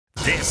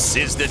This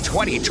is the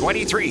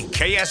 2023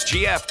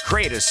 KSGF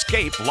Great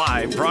Escape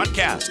live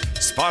broadcast,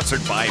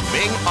 sponsored by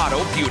Ming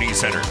Auto Beauty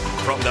Center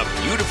from the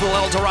beautiful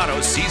El Dorado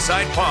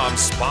Seaside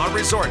Palms Spa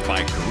Resort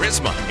by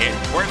Charisma in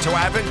Puerto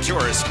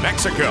Aventuras,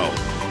 Mexico.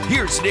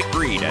 Here's Nick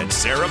Reed and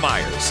Sarah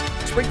Myers.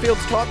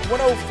 Springfield's Talk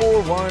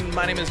 1041.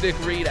 My name is Nick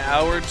Reed.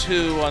 Hour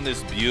 2 on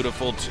this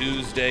beautiful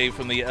Tuesday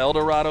from the El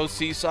Dorado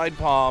Seaside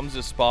Palms,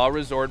 a spa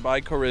resort by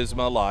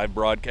Charisma, live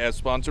broadcast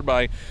sponsored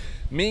by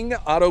Ming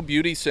Auto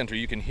Beauty Center.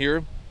 You can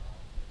hear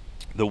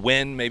the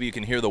wind, maybe you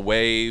can hear the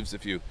waves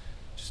if you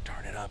just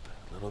turn it up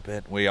a little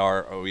bit. We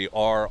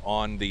are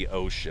on the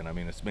ocean. I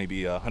mean, it's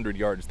maybe 100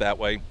 yards that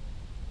way.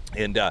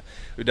 And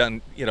we've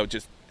done,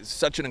 just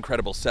such an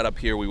incredible setup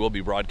here. We will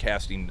be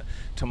broadcasting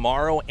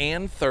tomorrow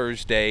and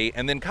Thursday,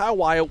 and then Kyle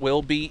Wyatt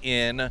will be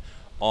in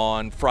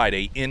on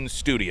Friday in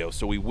studio,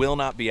 so we will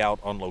not be out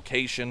on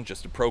location.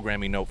 Just a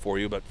programming note for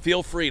you, but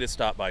feel free to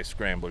stop by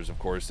Scramblers, of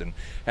course, and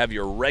have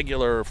your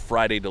regular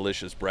Friday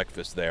delicious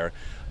breakfast there.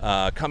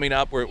 Coming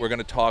up, we're going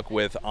to talk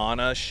with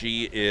Anna.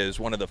 She is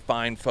one of the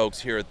fine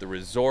folks here at the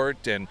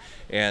resort, and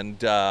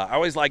I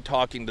always like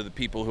talking to the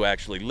people who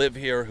actually live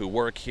here, who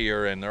work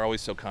here, and they're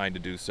always so kind to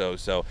do so.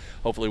 So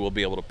hopefully we'll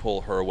be able to pull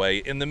her away.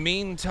 In the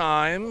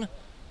meantime,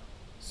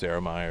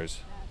 Sarah Myers.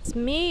 It's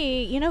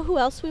me. You know who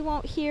else we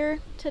won't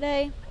hear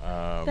today?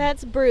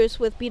 That's Bruce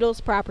with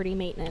Beatles Property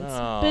Maintenance.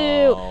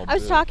 Boo. I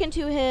was talking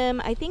to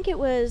him, I think it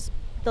was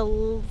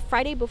the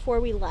Friday before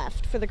we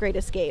left for the Great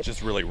Escape.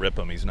 Just really rip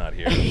him. He's not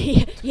here.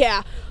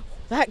 Yeah,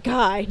 that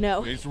guy,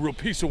 no. He's a real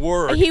piece of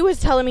work. He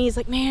was telling me, he's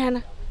like,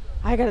 man,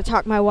 I got to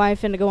talk my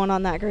wife into going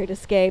on that Great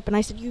Escape. And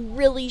I said, you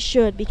really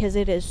should, because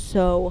it is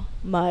so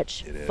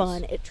much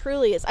fun. It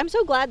truly is. I'm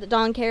so glad that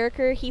Don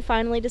Carricker, he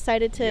finally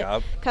decided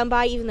to come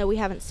by, even though we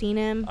haven't seen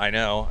him. I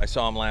know. I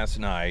saw him last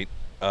night.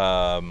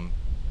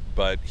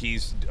 But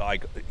he's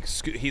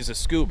a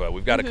scuba.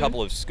 We've got a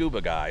couple of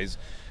scuba guys,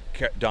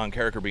 Don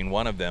Carricker being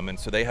one of them, and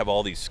so they have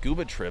all these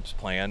scuba trips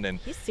planned. And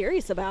he's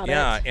serious about it.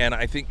 Yeah, and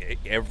I think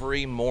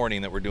every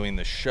morning that we're doing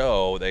the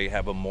show, they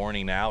have a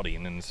morning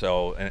outing, and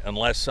so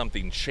unless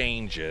something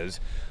changes,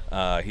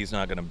 he's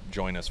not going to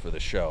join us for the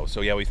show. So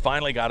yeah, we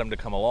finally got him to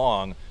come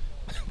along,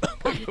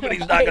 but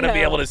he's not going to be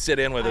able to sit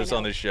in with us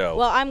on the show.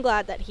 Well, I'm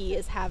glad that he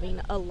is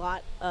having a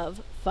lot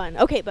of fun.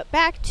 Okay, but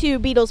back to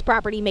Beatles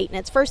Property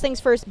Maintenance. First things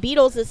first,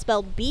 Beatles is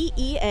spelled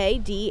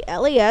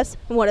B-E-A-D-L-E-S.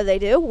 And what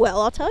do?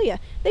 Well, I'll tell you.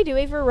 They do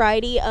a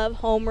variety of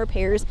home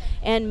repairs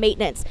and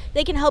maintenance.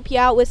 They can help you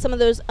out with some of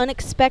those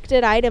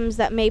unexpected items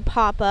that may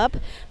pop up.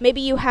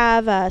 Maybe you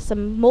have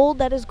some mold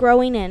that is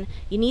growing and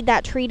you need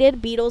that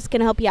treated. Beatles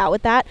can help you out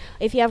with that.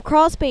 If you have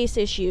crawl space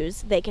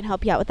issues, they can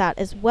help you out with that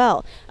as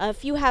well.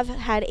 If you have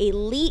had a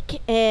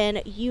leak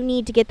and you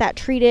need to get that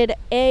treated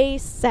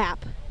ASAP,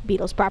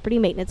 Beatles Property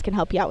Maintenance can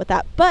help you out with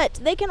that. But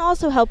they can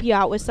also help you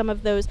out with some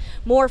of those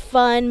more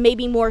fun,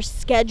 maybe more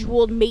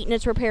scheduled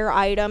maintenance repair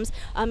items.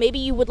 Maybe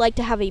you would like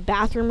to have a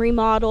bathroom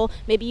remodel.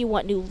 Maybe you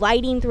want new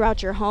lighting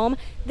throughout your home.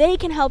 They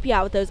can help you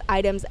out with those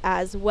items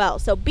as well.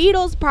 So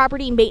Beatles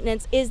Property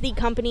Maintenance is the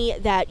company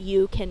that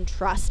you can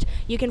trust.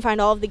 You can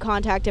find all of the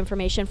contact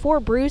information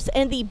for Bruce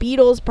and the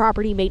Beatles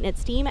Property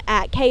Maintenance team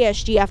at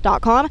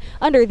ksgf.com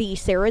under the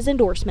Sarah's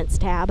Endorsements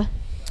tab.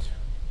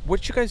 What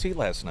did you guys eat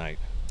last night?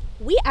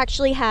 We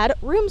actually had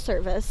room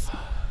service.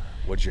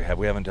 What'd you have?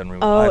 We haven't done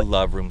room. I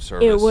love room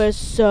service. It was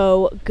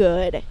so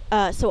good.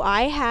 So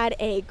I had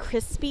a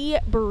crispy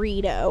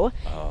burrito,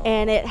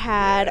 and it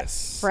had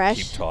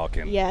fresh. Keep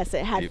talking. Yes,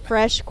 it had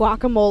fresh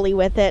guacamole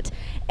with it,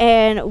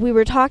 and we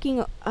were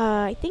talking.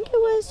 I think it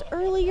was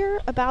earlier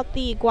about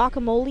the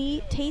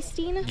guacamole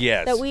tasting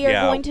that we are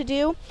going to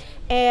do,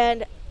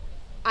 and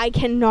I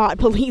cannot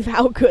believe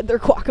how good their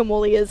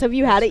guacamole is. Have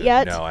you had it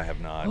yet? No, I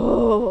have not.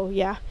 Oh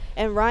yeah.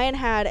 And Ryan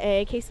had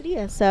a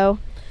quesadilla, so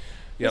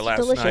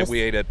last delicious. night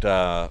we ate at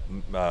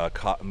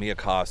Mia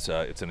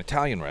Casa. It's an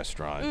Italian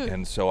restaurant,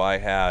 and so I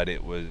had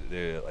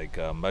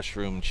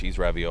mushroom cheese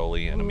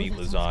ravioli and a meat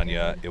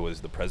lasagna. It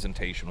was, the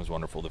presentation was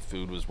wonderful, the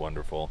food was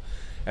wonderful,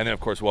 and then of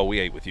course, we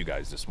ate with you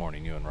guys this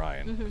morning, you and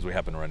Ryan, because we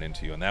happened to run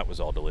into you, and that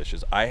was all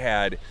delicious. I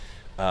had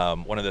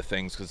one of the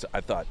things, because I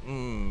thought,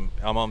 I'm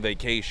on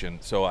vacation,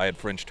 so I had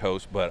French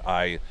toast, but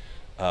I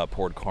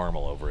poured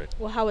caramel over it.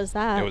 Well, how was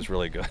that? It was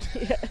really good.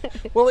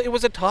 Well, it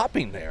was a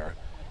topping there.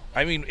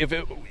 I mean,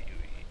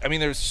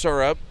 there's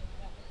syrup,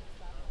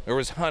 there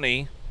was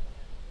honey,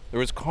 there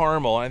was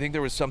caramel, and I think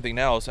there was something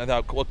else. I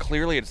thought, well,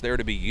 clearly it's there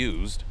to be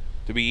used,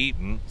 to be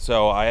eaten,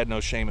 so I had no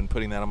shame in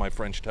putting that on my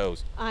French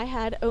toast. I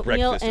had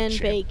oatmeal and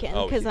bacon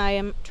because I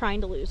am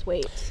trying to lose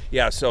weight.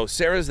 Yeah, so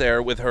Sarah's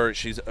there with her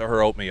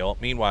oatmeal.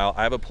 Meanwhile,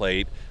 I have a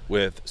plate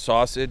with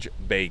sausage,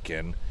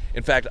 bacon.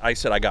 In fact, I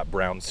said I got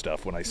brown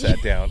stuff when I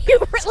sat down. You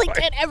really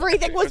did.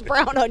 Everything was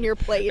brown on your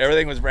plate.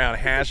 Everything was brown.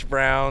 Hash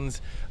browns.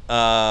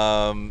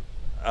 It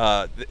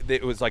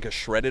was like a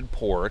shredded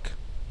pork.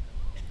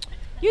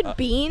 You had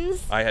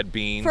beans? I had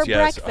beans, for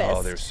yes. breakfast.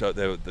 Oh, they're so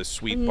the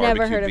sweet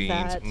Never barbecue heard of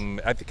beans.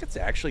 that. I think it's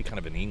actually kind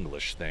of an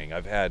English thing.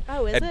 I've had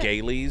Oh, is at it?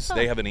 Gailey's. Huh.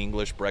 They have an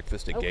English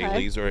breakfast at Okay.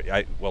 Gailey's.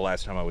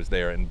 Last time I was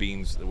there, and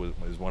beans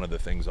was one of the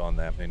things on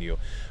that menu.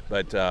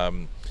 But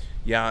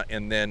yeah,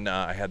 and then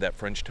I had that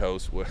French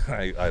toast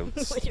I your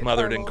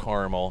smothered in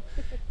caramel,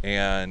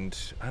 and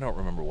I don't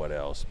remember what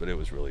else, but it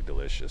was really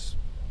delicious.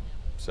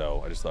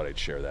 So I just thought I'd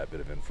share that bit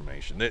of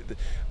information.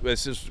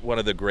 This is one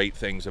of the great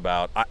things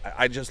about,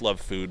 I just love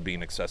food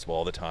being accessible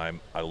all the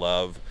time. I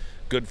love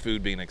good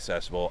food being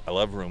accessible. I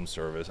love room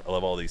service. I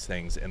love all these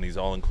things, and these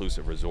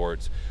all-inclusive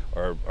resorts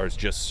are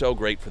just so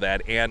great for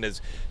that. And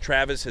as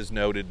Travis has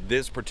noted,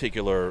 this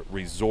particular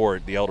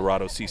resort, the El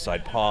Dorado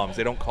Seaside Palms,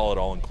 they don't call it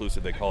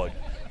all-inclusive. They call it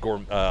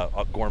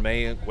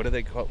gourmet. What do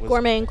they call it?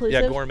 Gourmet inclusive?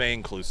 Yeah, gourmet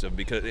inclusive.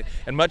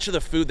 And much of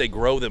the food they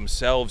grow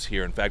themselves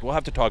here. In fact, we'll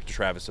have to talk to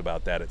Travis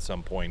about that at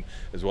some point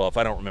as well. If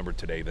I don't remember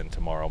today, then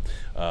tomorrow,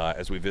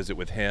 as we visit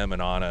with him and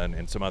Anna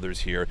and some others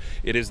here.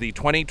 It is the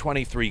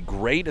 2023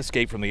 Great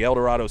Escape from the El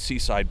Dorado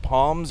Seaside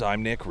Palms.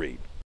 I'm Nick Reed.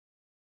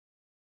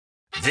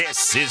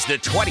 This is the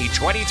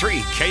 2023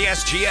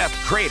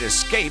 KSGF Great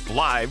Escape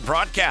live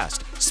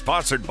broadcast,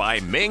 sponsored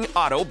by Ming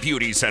Auto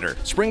Beauty Center.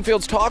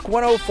 Springfield's Talk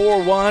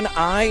 1041.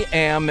 I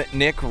am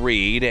Nick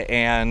Reed,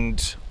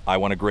 and I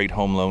want a great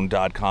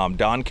homeloan.com.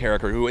 Don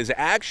Carricker, who is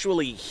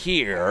actually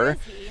here.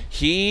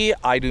 He,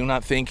 I do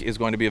not think, is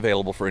going to be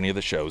available for any of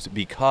the shows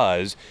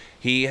because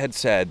he had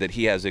said that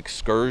he has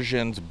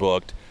excursions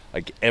booked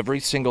like every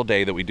single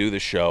day that we do the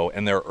show,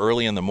 and they're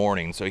early in the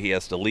morning, so he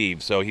has to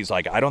leave. So he's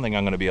like, I don't think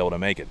I'm going to be able to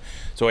make it.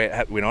 So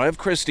we don't have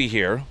Christy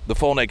here. The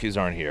Folnakes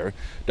aren't here.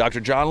 Dr.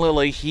 John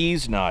Lilly,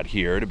 he's not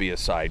here to be a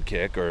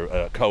sidekick or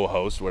a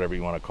co-host, whatever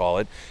you want to call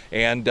it.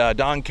 And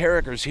Don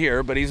Carricker's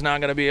here, but he's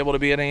not going to be able to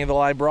be at any of the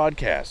live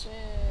broadcasts.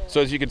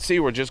 So as you can see,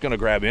 we're just going to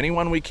grab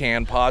anyone we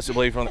can,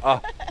 possibly from...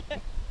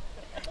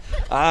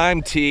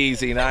 I'm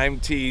teasing.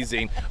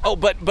 Oh,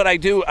 but I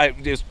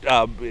just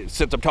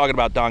since I'm talking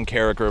about Don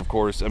Carricker, of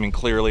course, I mean,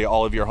 clearly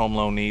all of your home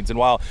loan needs. And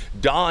while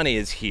Don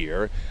is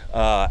here,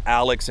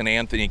 Alex and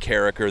Anthony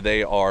Carricker,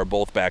 they are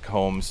both back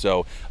home.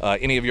 So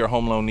any of your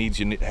home loan needs,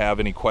 you have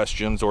any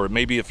questions, or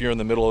maybe if you're in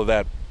the middle of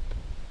that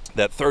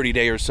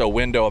 30-day or so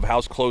window of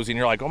house closing,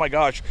 you're like, oh my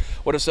gosh,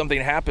 what if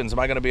something happens? Am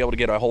I going to be able to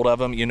get a hold of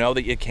them? You know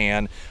that you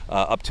can,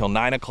 up till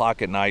 9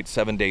 o'clock at night,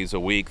 7 days a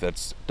week.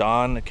 That's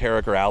Don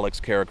Carricker, Alex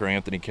Carricker,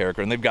 Anthony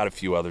Carricker, and they've got a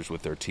few others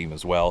with their team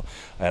as well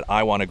at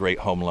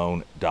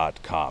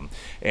iwantagreathomeloan.com.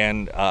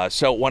 And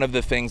so one of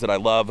the things that I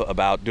love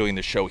about doing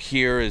the show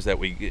here is that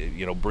we,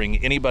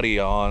 bring anybody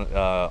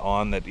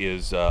on that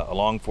is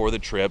along for the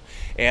trip.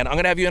 And I'm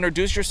going to have you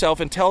introduce yourself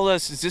and tell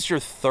us, is this your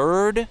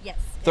third? Yes.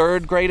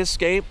 Third Great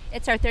Escape?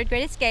 It's our third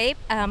Great Escape.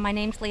 My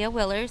name's Leah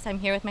Willers.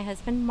 I'm here with my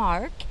husband,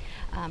 Mark.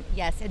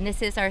 Yes, and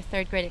this is our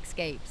third Great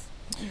Escapes.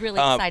 Really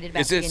excited about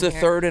being Is this the here.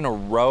 third in a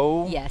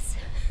row? Yes.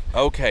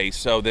 Okay,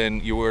 so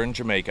then you were in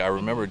Jamaica. I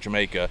remember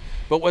Jamaica.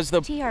 But was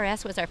the...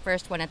 TRS was our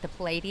first one at the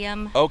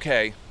Palladium.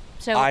 Okay.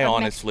 So I our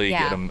honestly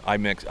next- get them. I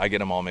get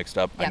them all mixed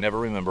up. I Yep. never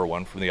remember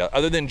one from the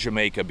other than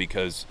Jamaica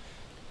because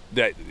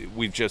that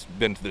we've just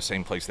been to the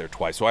same place there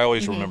twice. So I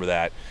always remember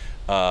that.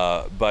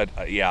 But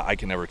yeah, I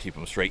can never keep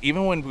them straight.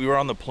 Even when we were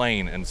on the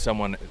plane and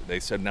they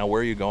said, now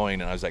where are you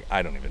going? And I was like,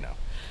 I don't even know.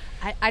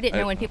 I didn't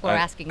know when people were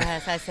asking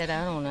us. I said,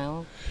 I don't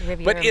know.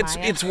 Riviera But it's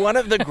Maya. it's one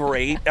of the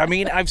great. I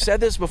mean, I've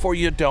said this before.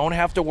 You don't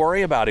have to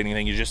worry about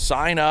anything. You just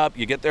sign up.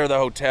 You get there to the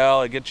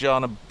hotel. It gets you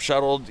on a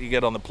shuttle. You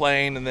get on the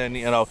plane, and then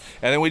and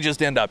then we just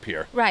end up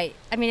here. Right.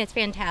 I mean, it's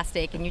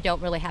fantastic, and you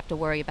don't really have to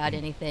worry about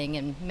anything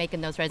and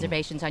making those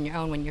reservations on your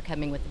own when you're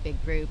coming with a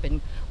big group.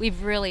 And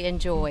we've really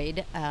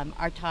enjoyed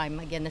our time.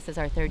 Again, this is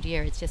our third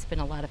year. It's just been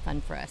a lot of fun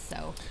for us.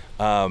 So.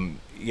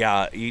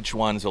 Yeah, each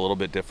one's a little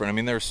bit different. I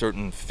mean, there are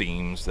certain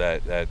themes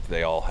that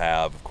they all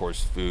have, of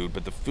course, food,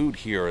 but the food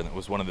here, and it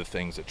was one of the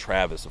things that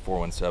Travis, the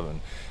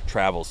 417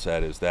 Travel,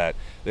 said, is that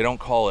they don't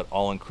call it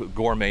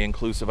gourmet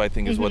inclusive, I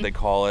think is what they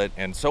call it,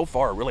 and so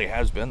far it really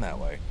has been that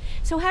way.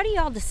 So how do you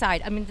all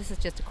decide? I mean, this is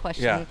just a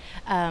question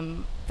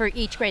for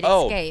each Great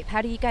Oh. Escape.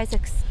 How do you guys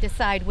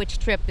decide which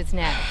trip is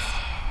next?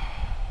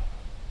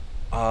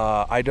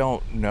 I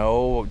don't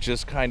know,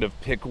 just kind of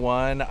pick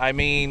one. I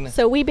mean,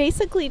 So we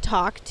basically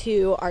talk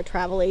to our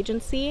travel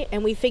agency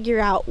and we figure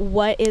out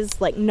what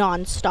is like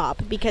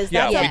nonstop because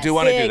Yeah, that's we a do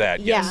wanna do big- that,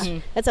 yes. Yeah,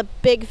 that's a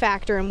big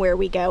factor in where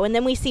we go, and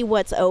then we see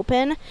what's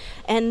open,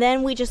 and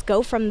then we just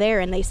go from there.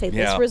 And they say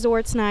this Yeah.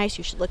 resort's nice.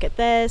 You should look at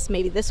this.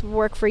 Maybe this would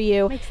work for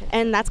you. Makes sense.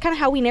 And that's kind of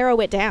how we narrow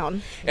it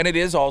down. and it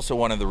is also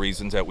one of the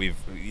reasons that we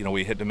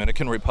hit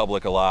Dominican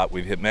Republic a lot.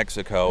 We've hit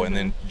Mexico and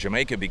then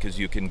Jamaica because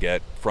you can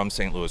get from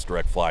St. Louis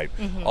direct flight.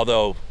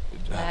 Although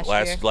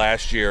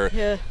last year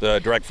Yeah. the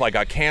direct flight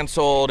got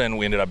canceled and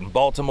we ended up in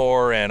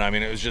Baltimore, and I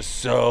mean, it was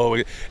just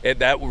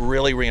that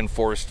really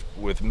reinforced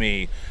with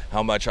me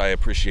how much I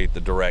appreciate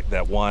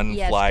that one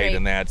Yes, flight, great.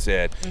 and that's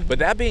it. But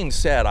that being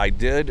said, I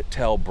did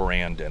tell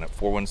Brandon at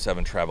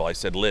 417 Travel, I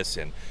said,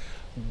 listen,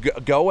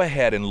 go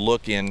ahead and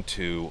look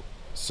into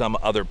some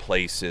other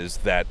places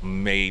that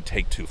may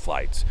take two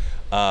flights.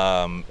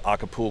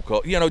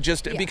 Acapulco,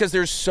 just because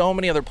there's so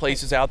many other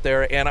places out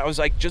there. And I was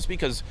like, just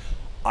because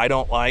I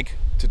don't like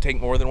to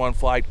take more than one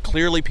flight,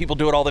 clearly people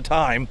do it all the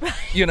time.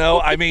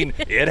 I mean,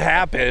 it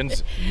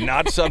happens,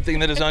 not something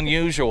that is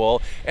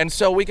unusual. And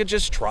so we could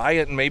just try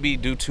it and maybe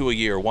do 2 a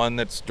year, one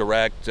that's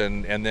direct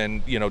and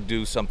then,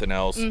 do something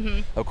else.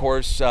 Of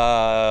course,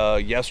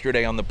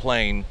 yesterday on the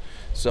plane,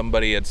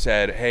 somebody had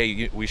said,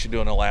 hey, we should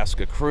do an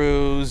Alaska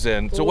cruise.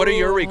 And so what are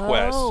your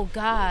requests? Oh,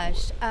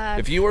 gosh.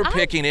 If you were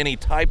picking any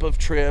type of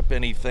trip,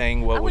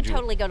 anything, what would you? I would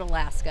totally go to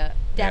Alaska.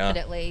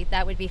 Definitely. Yeah.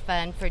 That would be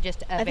fun for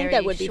just a very think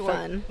that would short, be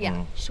fun.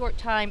 Yeah, short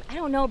time. I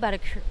don't know about a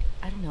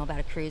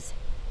cruise.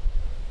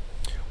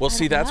 Well,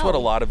 see, that's what a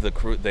lot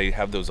of they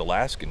have those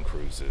Alaskan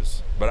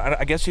cruises. But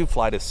I guess you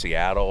fly to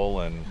Seattle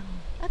and...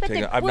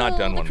 I've not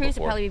done one before. The cruise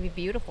would probably be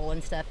beautiful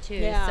and stuff too.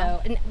 Yeah.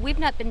 So, and we've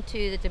not been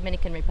to the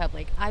Dominican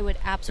Republic. I would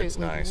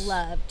absolutely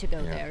love to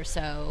go there.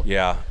 So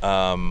yeah,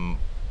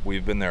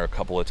 we've been there a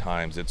couple of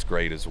times. It's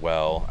great as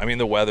well. I mean,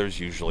 the weather's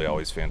usually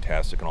always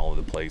fantastic in all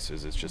of the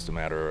places. It's just a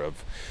matter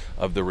of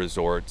the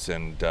resorts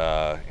and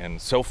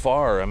so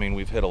far, I mean,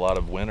 we've hit a lot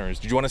of winners.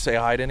 Did you want to say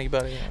hi to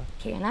anybody?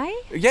 Can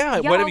I? Yeah.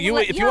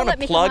 If you want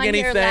to plug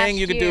anything,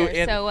 you could do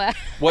it.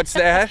 What's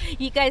that?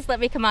 You guys let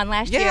me come on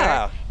last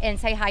year and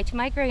say hi to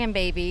my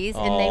grandbabies,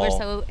 and they were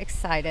so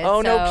excited.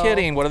 Oh, no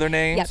kidding. What are their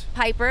names? Yeah,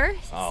 Piper,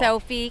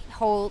 Sophie,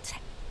 Holt,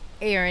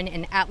 Aaron,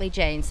 and Atlee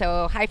Jane.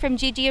 So hi from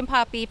Gigi and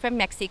Poppy from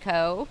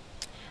Mexico.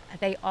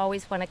 They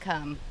always want to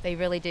come. They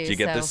really do. Do you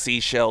get the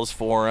seashells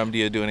for them? Do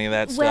you do any of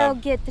that stuff? Well,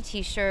 get the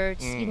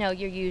T-shirts, your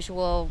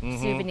usual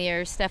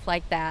souvenirs, stuff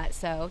like that.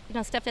 So,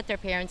 stuff that their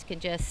parents can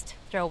just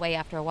throw away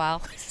after a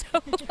while.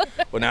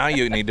 Well, now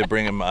you need to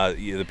bring them,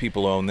 the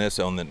people who own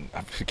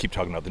I keep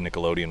talking about the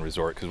Nickelodeon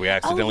Resort because we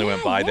accidentally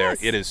went by there.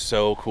 It is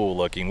so cool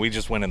looking. We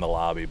just went in the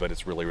lobby, but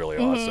it's really, really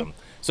awesome.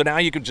 So now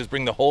you could just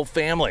bring the whole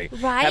family.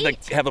 Right.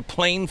 Have a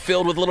plane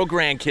filled with little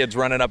grandkids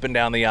running up and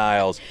down the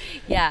aisles.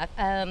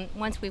 Yeah,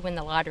 once we win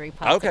the lottery,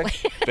 possibly.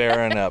 Okay,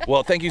 fair enough.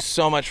 Well, thank you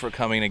so much for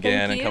coming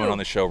again and coming on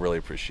the show. Really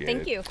appreciate it.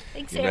 Thank you.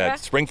 Thanks, Sarah.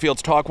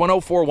 Springfield's Talk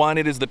 104.1.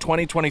 It is the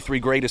 2023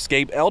 Great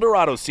Escape, El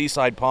Dorado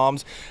Seaside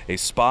Palms, a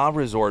spa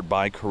resort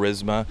by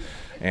Charisma,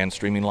 and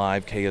streaming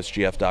live,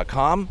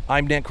 KSGF.com.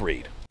 I'm Nick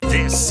Reed.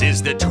 This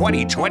is the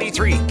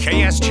 2023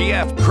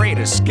 KSGF Great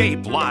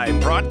Escape Live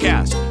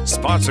broadcast,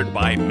 sponsored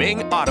by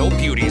Ming Auto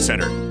Beauty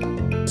Center.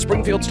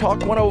 Springfield's Talk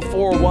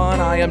 104.1.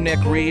 I am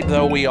Nick Reed.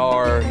 Though we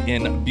are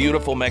in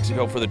beautiful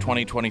Mexico for the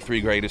 2023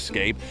 Great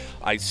Escape,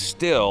 I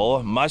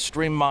still must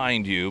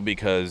remind you,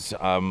 because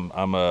I'm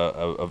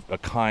a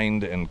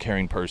kind and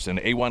caring person,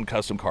 A1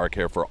 Custom Car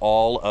Care for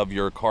all of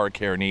your car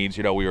care needs.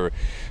 We were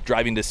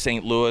driving to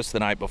St. Louis the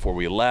night before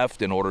we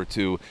left in order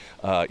to,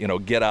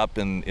 get up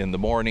in the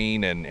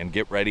morning and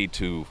get ready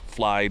to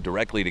fly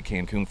directly to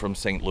Cancun from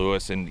St.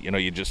 Louis. And,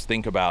 you just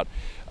think about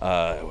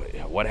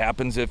what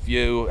happens if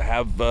you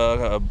have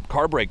a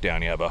car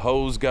breakdown? You have a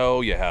hose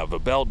go, you have a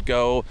belt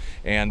go,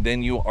 and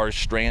then you are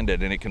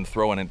stranded, and it can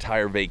throw an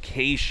entire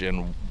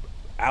vacation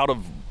out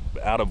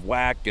of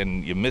whack,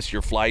 and you miss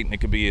your flight, and it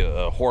could be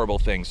a horrible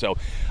thing. So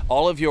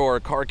all of your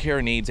car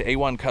care needs,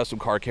 A1 Custom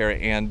Car Care,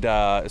 and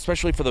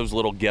especially for those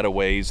little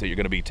getaways that you're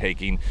going to be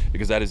taking,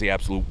 because that is the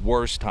absolute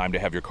worst time to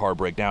have your car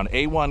break down.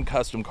 A1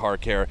 Custom Car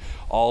Care,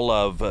 all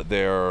of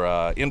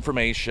their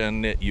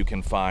information you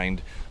can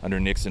find under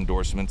Nick's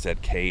endorsements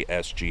at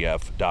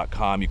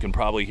KSGF.com. You can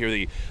probably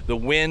hear the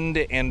wind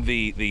and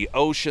the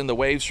ocean, the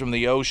waves from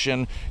the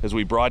ocean, as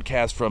we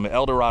broadcast from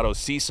El Dorado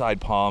Seaside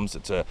Palms.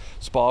 It's a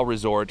spa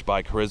resort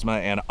by Charisma,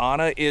 and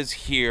Anna is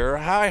here.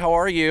 Hi, how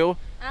are you?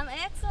 I'm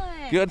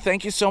excellent. Good.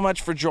 Thank you so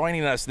much for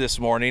joining us this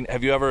morning.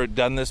 Have you ever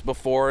done this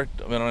before,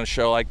 been on a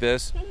show like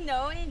this?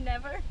 No, I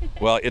never.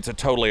 Well, it's a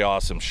totally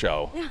awesome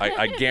show.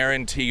 I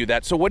guarantee you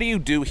that. So what do you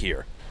do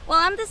here? Well,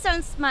 I'm the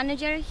sales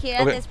manager here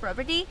at this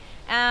property.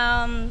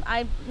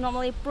 I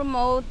normally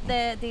promote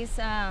this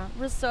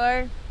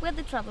resort with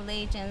the travel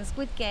agents,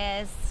 with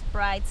guests,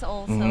 brides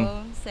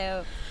also.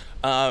 So,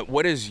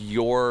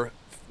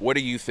 what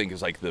do you think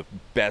is like the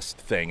best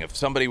thing? If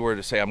somebody were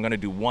to say, I'm going to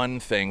do one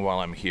thing while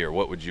I'm here,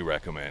 what would you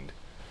recommend?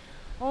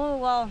 Oh,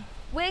 well,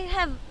 we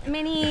have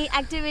many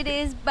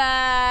activities, but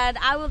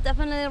I will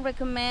definitely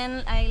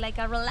recommend like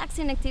a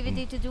relaxing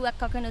activity to do a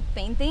coconut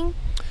painting,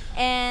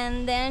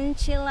 and then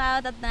chill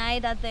out at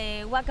night at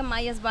the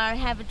Guacamayas bar,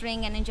 have a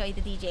drink, and enjoy the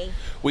DJ.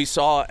 We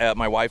saw,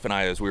 my wife and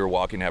I, as we were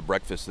walking to have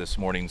breakfast this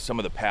morning, some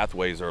of the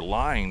pathways are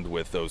lined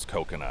with those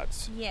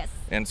coconuts. Yes.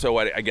 And so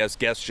I guess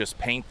guests just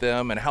paint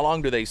them. And how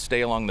long do they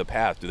stay along the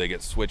path? Do they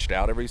get switched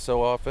out every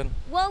so often?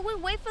 Well, we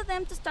wait for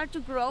them to start to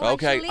grow.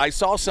 Okay, actually. I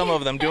saw some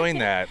of them doing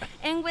that.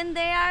 And when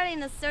they are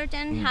in a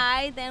certain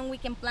height, then we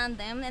can plant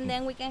them, and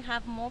then we can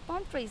have more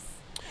palm trees.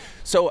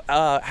 So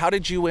how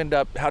did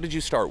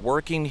you start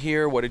working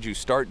here? What did you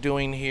start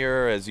doing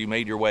here as you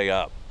made your way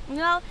up?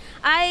 Well,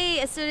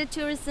 I studied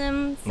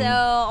tourism, so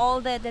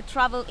all the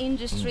travel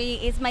industry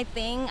is my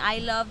thing. I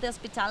love the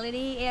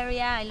hospitality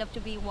area. I love to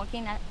be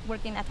working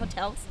at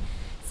hotels.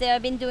 So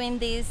I've been doing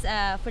this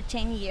for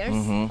 10 years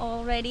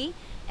already.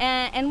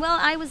 And well,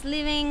 I was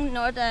living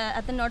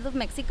at the north of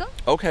Mexico.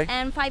 Okay.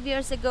 And 5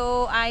 years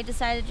ago, I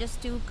decided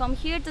just to come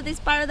here to this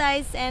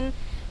paradise and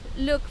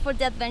look for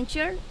the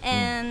adventure.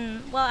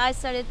 And well, I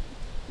started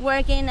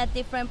working at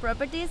different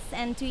properties,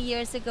 and 2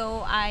 years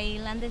ago I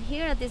landed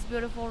here at this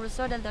beautiful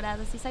resort, El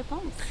Dorado Seaside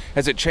Palms.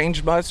 Has it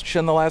changed much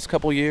in the last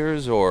couple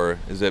years, or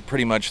is it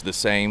pretty much the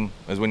same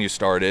as when you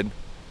started?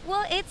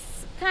 Well,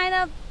 it's kind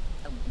of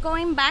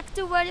going back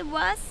to what it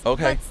was,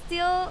 Okay. but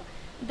still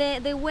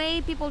the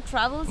way people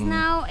travels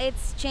now,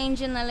 it's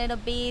changing a little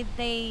bit.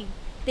 They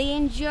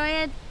enjoy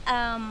it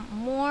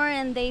more,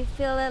 and they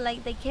feel it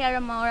like they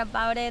care more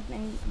about it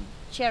and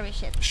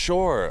cherish it.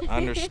 Sure,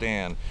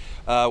 understand.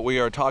 We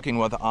are talking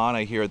with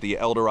Anna here at the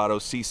El Dorado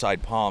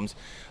Seaside Palms,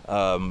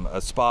 a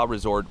spa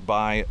resort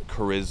by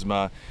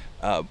Charisma.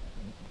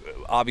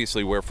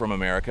 Obviously, we're from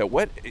America.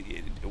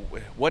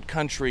 What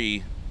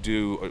country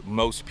do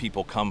most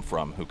people come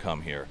from who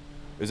come here?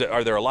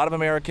 Are there a lot of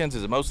Americans?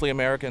 Is it mostly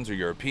Americans or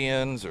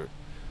Europeans or?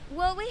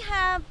 Well, we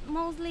have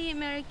mostly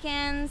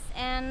Americans,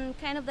 and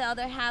kind of the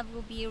other half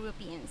will be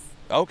Europeans.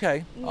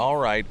 Okay, all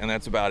right, and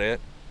that's about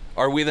it.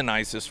 Are we the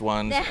nicest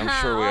ones?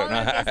 I'm sure we All are.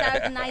 of us are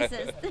the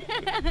nicest.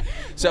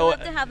 So, we'd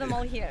love to have them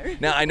all here.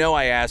 Now, I know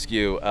I asked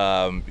you,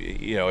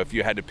 if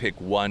you had to pick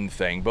one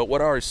thing, but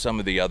what are some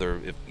of the other,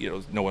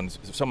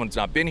 if someone's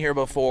not been here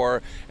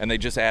before and they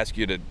just ask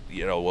you to,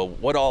 well,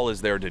 what all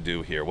is there to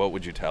do here? What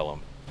would you tell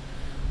them?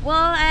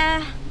 Well,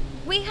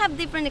 we have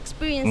different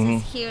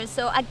experiences here,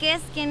 so a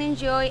guest can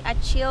enjoy a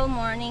chill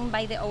morning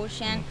by the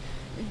ocean.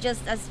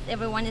 Just as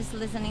everyone is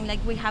listening,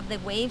 like we have the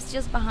waves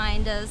just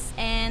behind us,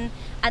 and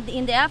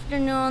in the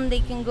afternoon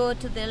they can go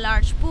to the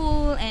large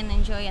pool and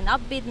enjoy an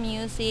upbeat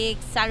music.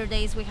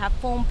 Saturdays we have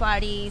foam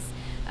parties,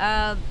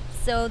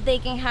 so they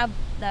can have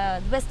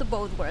the best of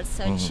both worlds,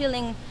 so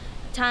chilling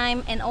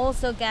time and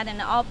also get an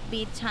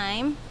upbeat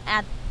time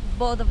at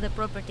both of the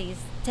properties.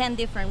 10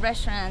 different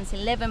restaurants,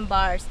 11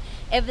 bars,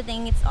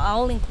 everything, it's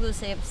all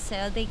inclusive,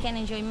 so they can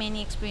enjoy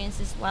many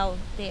experiences while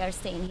they are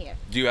staying here.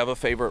 Do you have a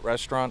favorite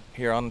restaurant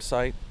here on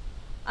site?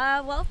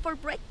 Well, for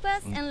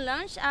breakfast and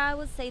lunch, I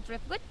would say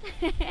Driftwood.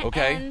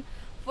 Okay. And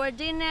for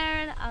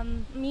dinner,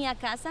 Mia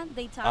Casa,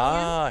 the Italian.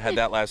 I had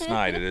that last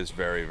night. It is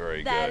very,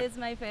 very That good. is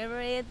my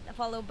favorite,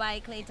 followed by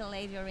Clayton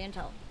Lake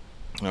Oriental.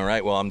 All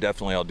right. Well,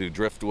 I'll do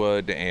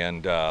Driftwood,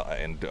 and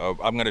I'm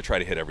going to try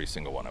to hit every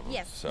single one of them.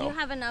 Yes, So. you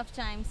have enough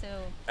time, so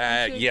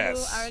I'm sure yes.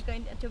 you are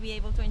going to be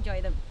able to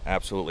enjoy them.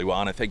 Absolutely. Well,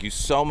 Anna, thank you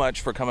so much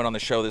for coming on the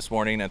show this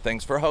morning, and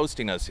thanks for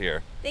hosting us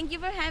here. Thank you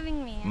for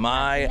having me. I'm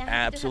My happy to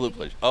have absolute you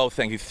pleasure. Oh,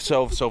 thank you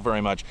so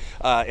very much.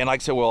 And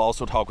like I said, we'll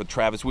also talk with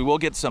Travis. We will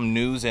get some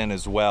news in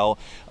as well.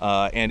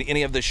 And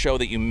any of the show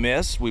that you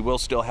miss, we will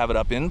still have it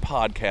up in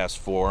podcast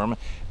form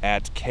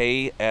at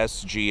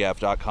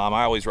ksgf.com.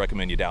 I always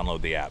recommend you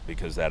download the app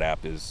because that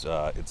app is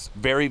it's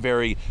very,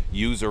 very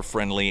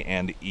user-friendly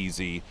and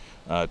easy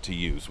to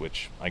use,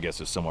 which I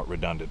guess is somewhat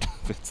redundant.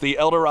 It's the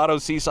El Dorado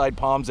Seaside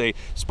Palms, a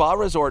spa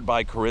resort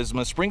by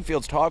Charisma.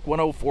 Springfield's Talk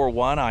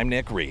 104.1. I'm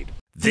Nick Reed.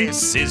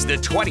 This is the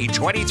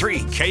 2023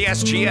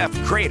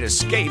 KSGF Great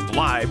Escape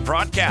Live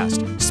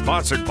broadcast,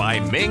 sponsored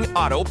by Ming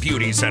Auto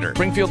Beauty Center.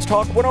 Springfield's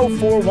Talk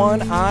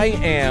 104.1. I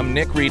am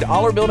Nick Reed,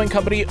 Oller Building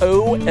Company,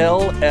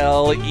 OLLER.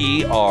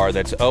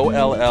 That's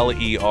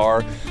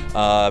OLLER.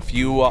 If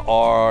you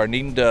are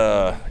needing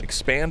to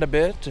expand a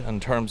bit in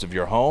terms of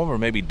your home, or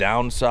maybe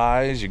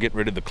downsize, you get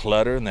rid of the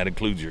clutter, and that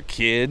includes your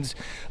kids,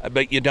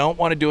 but you don't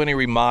want to do any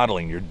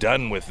remodeling. You're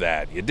done with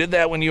that. You did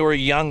that when you were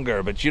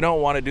younger, but you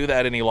don't want to do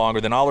that any longer.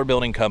 Then Oller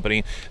Building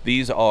Company,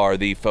 these are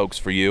the folks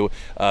for you.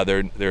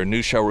 Their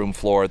new showroom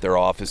floor at their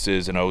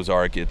offices in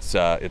Ozark. It's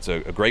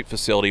a great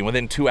facility. And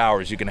within 2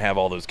 hours, you can have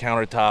all those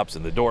countertops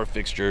and the door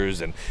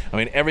fixtures, and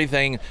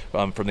everything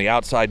from the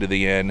outside to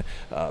the in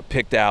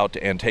picked out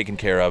and taken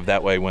care of.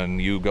 That way,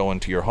 when you go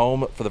into your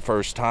home for the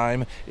first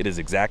time, it is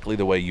exactly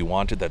the way you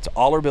want it. That's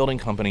Oller Building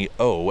Company,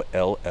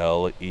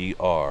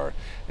 OLLER.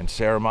 And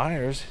Sarah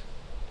Myers.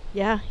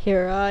 Yeah,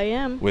 here I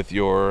am. With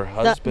your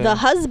husband. The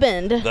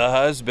husband. The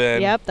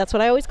husband. Yep, that's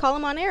what I always call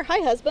him on air. Hi,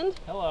 husband.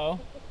 Hello.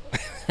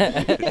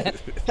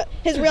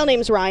 His real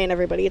name's Ryan,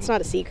 everybody. It's not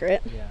a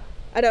secret. Yeah.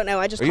 I don't know.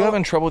 I just Are you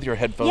having trouble with your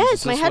headphones?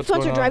 Yes, Is my this what's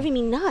headphones going are on? driving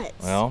me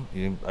nuts. Well,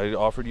 I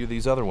offered you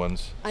these other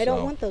ones. I don't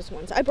so. want those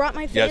ones. I brought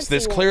my fancy Yes,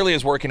 this ones. clearly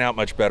is working out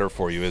much better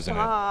for you, isn't it?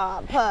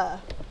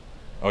 Stop.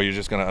 Oh, you're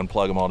just going to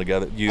unplug them all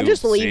together? I'm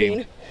just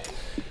leaving.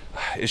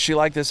 Is she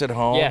like this at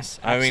home? Yes,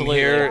 I mean, absolutely.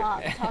 here,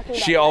 Stop talking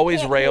she about it. I always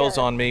can't rails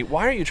hear. on me.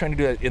 Why are you trying to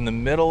do that in the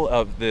middle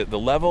of the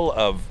level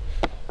of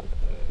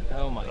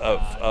Oh my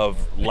God.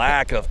 of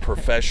lack of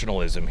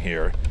professionalism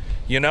here?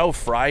 You know,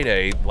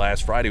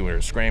 last Friday when we were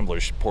at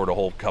Scramblers, she poured a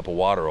whole cup of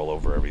water all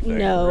over everything.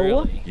 No.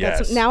 Really?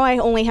 Yes. Now I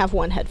only have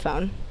one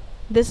headphone.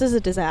 This is a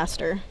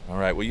disaster. All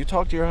right. Well, you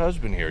talk to your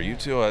husband here. You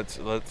two,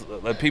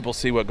 let people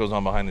see what goes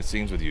on behind the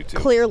scenes with you two.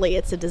 Clearly,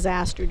 it's a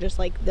disaster, just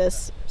like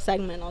this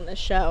segment on this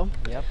show.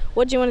 Yep.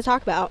 What do you want to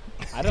talk about?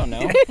 I don't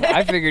know.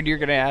 I figured you're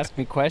gonna ask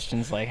me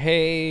questions like,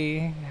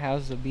 "Hey,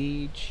 how's the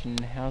beach and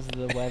how's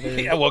the weather?"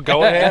 Yeah. Well,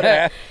 go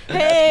ahead.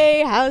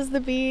 Hey, how's the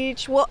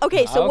beach? Well,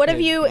 okay, so what have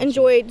Okay, you gotcha.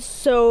 enjoyed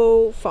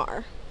so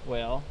far?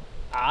 Well,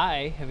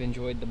 I have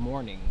enjoyed the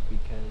morning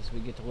because we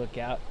get to look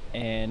out,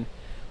 and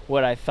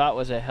what I thought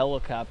was a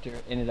helicopter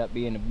ended up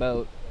being a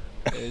boat.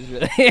 It was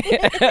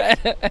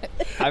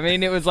really I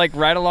mean, it was like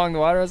right along the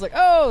water. I was like,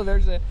 oh,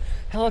 there's a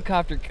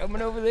helicopter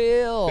coming over the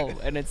hill,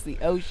 and it's the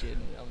ocean.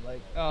 I'm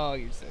like, oh,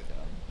 you're so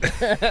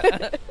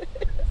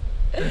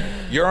dumb.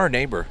 You're our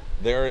neighbor.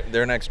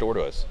 They're next door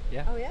to us.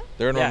 Yeah. Oh, yeah?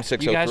 They're in room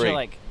 603. You guys are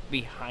like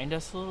behind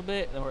us a little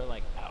bit, and then we're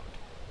like out.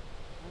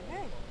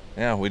 Okay.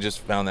 Yeah, we just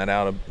found that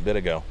out a bit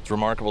ago. It's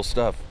remarkable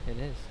stuff. It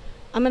is.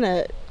 I'm going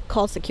to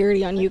call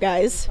security on you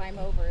guys. Climb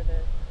over the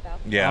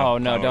balcony. Yeah. Oh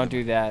no, don't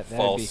do that. That'd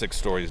Fall be- 6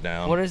 stories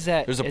down. What is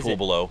that? There's a Is pool it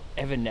below.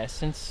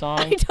 Evanescence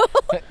song.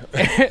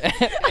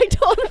 I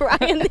told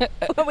Ryan that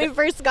when we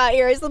first got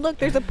here, I said, look,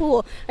 there's a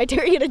pool. I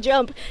dare you to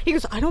jump. He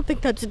goes, I don't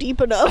think that's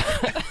deep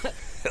enough.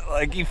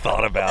 Like you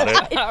thought about it.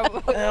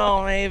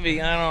 Oh,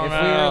 maybe. I don't If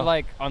know. we were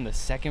like on the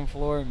second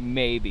floor,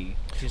 maybe.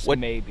 Just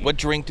maybe. What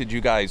drink did you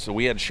guys? So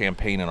we had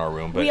champagne in our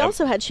room, but We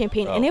also had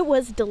champagne, and Oh. it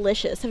was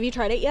delicious. Have you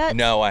tried it yet?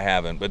 no, I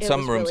haven't. But It some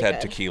was rooms really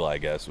had good. tequila, I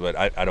guess. But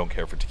I don't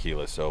care for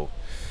tequila, so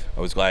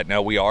I was glad.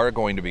 Now we are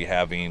going to be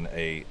having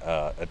a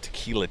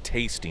tequila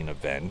tasting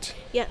event.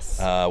 Yes.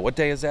 What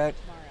day is that?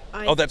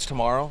 Oh, that's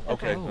tomorrow?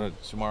 Okay. Okay.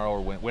 Tomorrow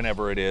or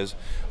whenever it is.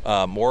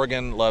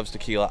 Morgan loves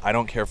tequila. I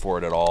don't care for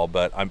it at all,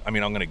 but I'm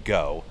going to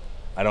go.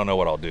 I don't know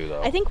what I'll do,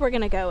 though. I think we're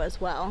going to go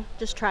as well.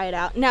 Just try it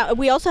out. Now,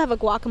 we also have a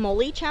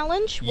guacamole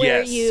challenge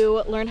where Yes.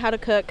 you learn how to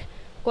cook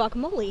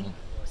guacamole.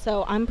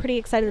 So I'm pretty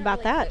excited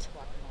about that.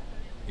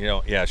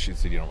 Yeah, she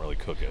said you don't really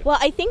cook it. Well,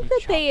 I think that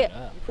chop they, it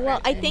up,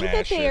 well, I think that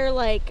Mash they it. are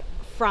like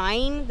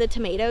frying the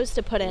tomatoes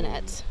to put in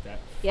it. That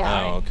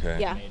Yeah. Oh, okay.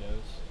 Yeah. tomatoes.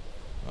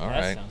 All that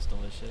right. sounds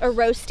delicious. Or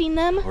roasting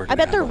them. We're I gonna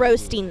bet they're have a-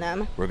 roasting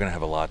them. We're going to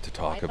have a lot to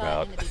talk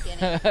about. in the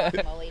beginning,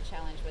 guacamole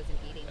challenge was an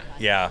eating contest.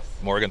 Yeah,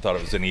 Morgan thought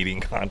it was an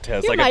eating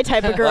contest. You're like my a,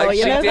 type of girl, like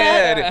you she know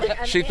that?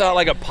 did. She thought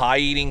like a pie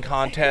eating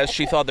contest.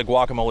 She thought the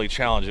guacamole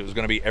challenge, it was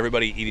going to be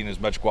everybody eating as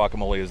much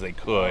guacamole as they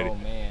could. Oh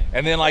man.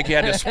 And then like you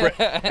had to sprint,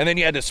 and then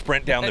you had to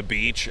sprint down the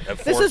beach. At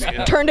This is 4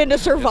 p.m. turned into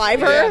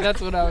Survivor. Yeah,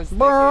 that's what I was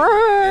thinking.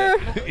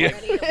 Brrr. Yeah.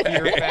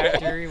 Fear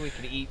Factory, we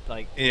could eat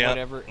like Yeah.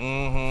 whatever,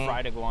 Mhm.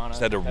 fried iguana.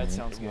 Just had to that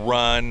sounds good.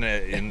 run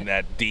in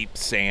that deep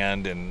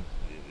sand and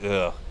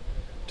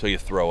till you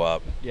throw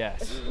up.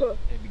 Yes,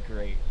 it'd be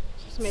great.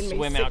 Just made me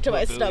Swim sick out to to a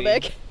my buoy.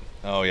 stomach.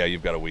 Oh yeah,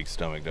 you've got a weak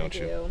stomach, don't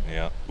you? do.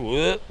 Yeah.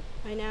 Blech.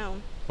 I know.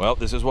 Well,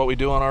 this is what we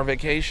do on our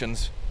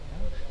vacations.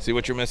 See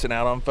what you're missing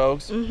out on,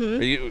 folks?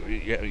 Mhm.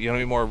 You have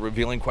any more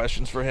revealing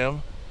questions for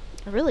him?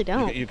 I really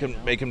don't. You can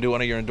make him do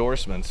one of your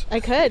endorsements. I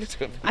could.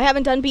 I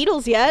haven't done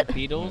Beatles yet.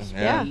 Beatles,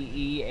 Yeah.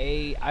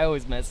 B-E-A. I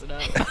always mess it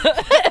up.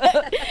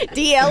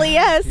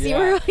 DLES.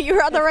 Yeah. You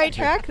were on the right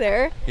track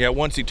there. Yeah,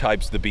 once he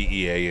types the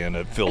BEA in,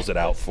 it fills it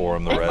out for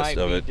him, the I rest might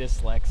of be it.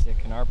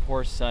 dyslexic, and our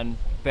poor son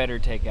better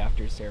take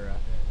after Sarah.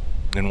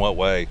 In what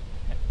way?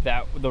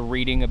 The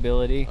reading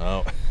ability.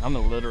 Oh. I'm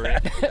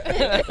illiterate.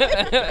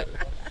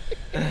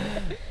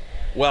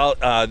 Well,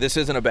 this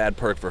isn't a bad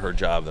perk for her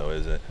job, though,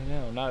 is it?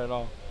 No, not at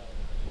all.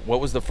 What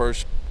was the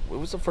first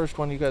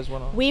one you guys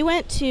went on? We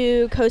went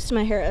to Costa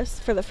Mujeres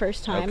for the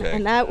first time, Okay.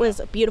 and that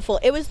was beautiful.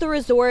 It was the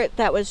resort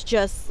that was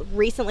just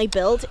recently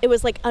built. It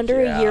was like under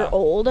a year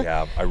old.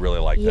 Yeah, I really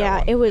like that Yeah,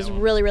 one. it was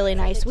really, really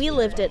nice. We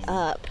lived it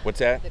up. What's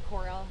that? The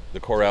Coral. The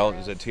Corel?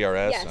 Is it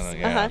TRS? Yes.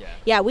 Yeah. Uh-huh.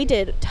 Yeah, we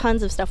did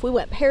tons of stuff. We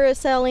went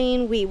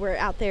parasailing. We were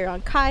out there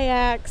on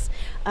kayaks.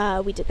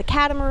 We did the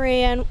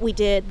catamaran. We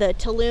did the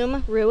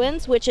Tulum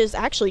ruins, which is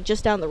actually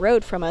just down the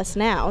road from us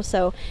now.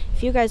 So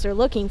if you guys are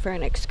looking for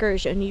an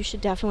excursion, you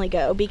should definitely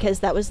go because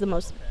that was the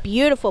most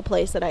beautiful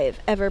place that I have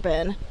ever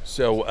been.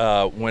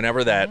 So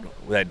whenever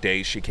that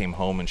day she came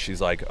home and she's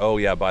like, "Oh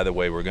yeah, by the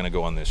way, we're gonna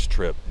go on this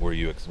trip." What'd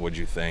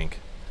you think?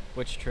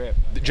 Which trip?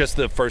 Just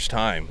the first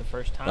time. The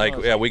first time? Like I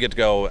was yeah, we get to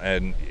go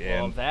and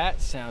Well, that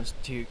sounds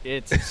too.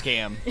 It's a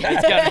scam. It's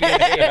got to be a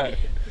scam.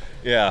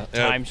 yeah,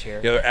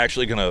 timeshare. Yeah, they're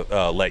actually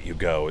gonna let you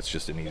go. It's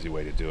just an easy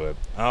way to do it.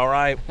 All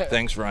right,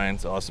 thanks, Ryan.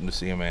 It's awesome to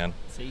see you, man.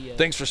 See ya.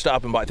 Thanks for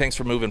stopping by. Thanks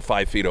for moving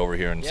 5 feet over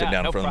here and sitting Yeah, down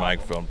in no front of the problem.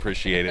 microphone.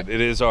 Appreciate it.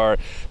 It is our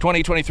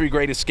 2023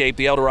 Great Escape,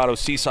 the El Dorado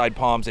Seaside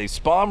Palms, a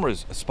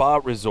spa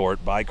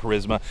resort by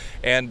Charisma,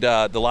 and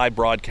the live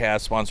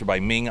broadcast sponsored by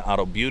Ming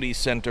Auto Beauty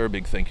Center.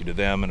 Big thank you to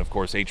them, and of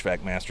course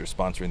HVAC Master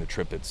sponsoring the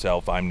trip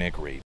itself. I'm Nick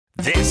Reed.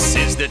 This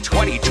is the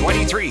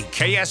 2023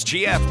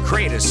 KSGF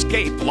Great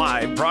Escape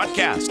live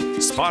broadcast,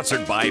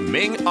 sponsored by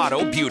Ming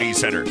Auto Beauty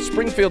Center.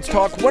 Springfield's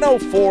Talk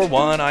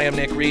 104.1. I am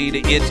Nick Reed.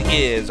 It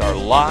is our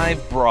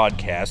live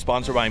broadcast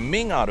sponsored by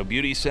Ming Auto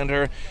Beauty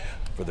Center.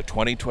 for the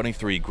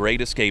 2023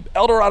 Great Escape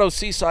El Dorado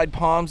Seaside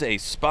Palms, a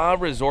spa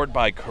resort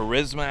by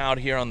Charisma out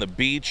here on the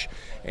beach,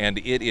 and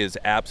it is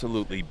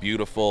absolutely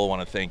beautiful. I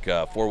want to thank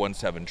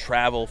 417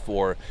 Travel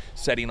for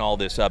setting all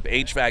this up.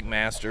 HVAC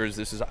Masters,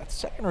 this is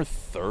second or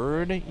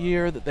third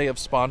year that they have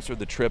sponsored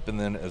the trip, and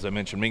then, as I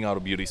mentioned, Ming Auto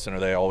Beauty Center,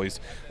 they always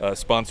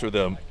sponsor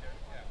the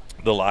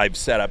live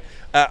setup.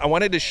 I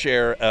wanted to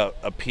share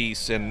a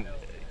piece, and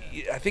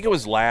I think it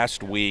was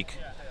last week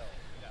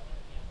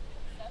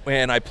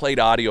when I played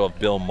audio of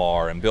Bill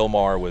Maher, and Bill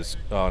Maher was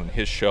on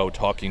his show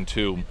talking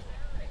to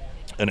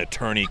an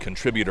attorney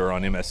contributor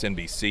on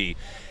MSNBC,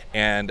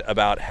 and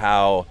about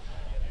how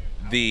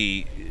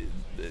the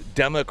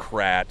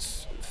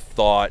Democrats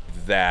thought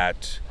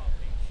that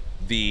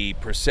the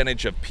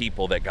percentage of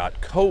people that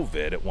got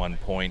COVID at one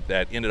point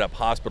that ended up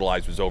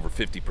hospitalized was over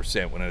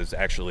 50% when it was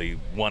actually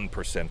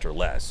 1% or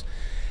less.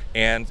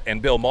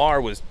 And Bill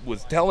Maher was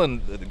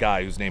telling the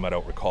guy whose name I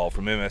don't recall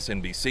from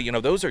MSNBC, you know,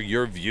 those are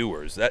your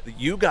viewers. That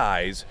you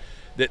guys,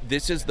 that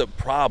this is the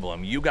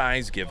problem. You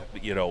guys give,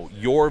 you know,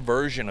 your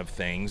version of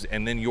things,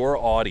 and then your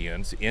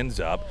audience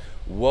ends up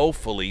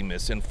woefully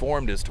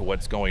misinformed as to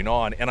what's going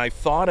on. And I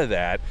thought of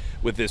that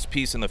with this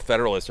piece in the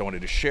Federalist I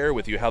wanted to share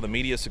with you, how the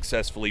media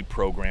successfully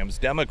programs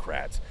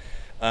Democrats.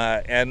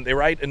 And they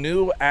write, a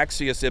new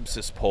Axios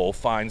Ipsos poll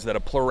finds that a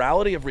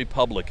plurality of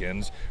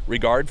Republicans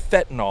regard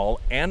fentanyl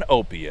and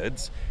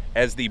opiates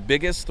as the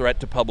biggest threat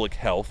to public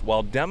health,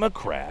 while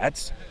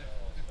Democrats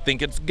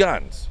think it's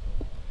guns.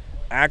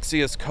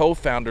 Axios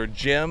co-founder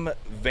Jim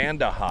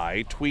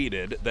Vandehei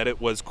tweeted that it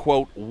was,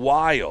 quote,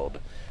 wild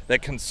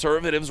that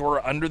conservatives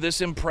were under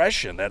this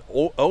impression that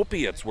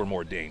opiates were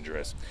more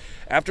dangerous.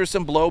 After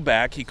some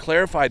blowback, he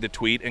clarified the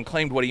tweet and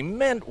claimed what he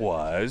meant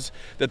was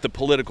that the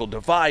political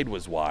divide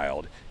was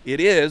wild.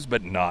 It is,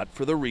 but not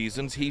for the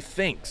reasons he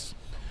thinks.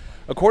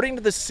 According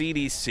to the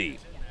CDC,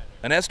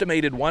 an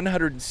estimated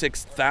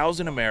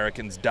 106,000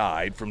 Americans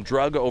died from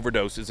drug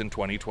overdoses in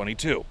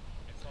 2022.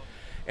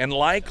 And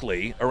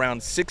likely, around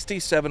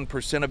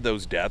 67% of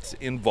those deaths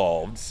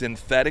involved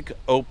synthetic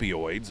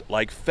opioids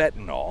like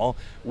fentanyl,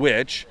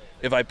 which,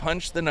 if I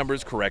punch the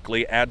numbers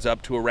correctly, adds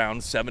up to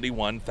around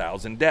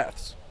 71,000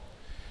 deaths.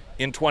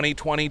 In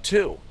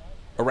 2022,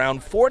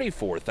 around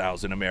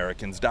 44,000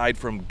 Americans died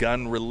from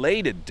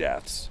gun-related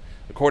deaths.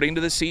 According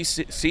to the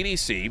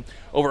CDC,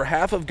 over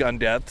half of gun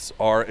deaths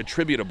are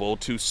attributable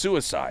to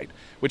suicide,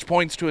 which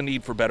points to a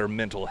need for better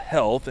mental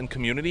health and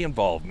community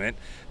involvement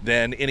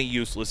than any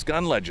useless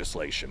gun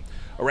legislation.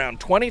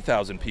 Around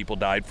 20,000 people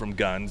died from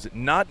guns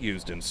not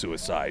used in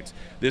suicides.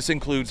 This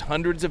includes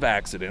hundreds of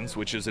accidents,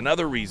 which is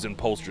another reason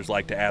pollsters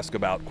like to ask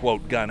about,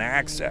 quote, gun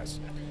access.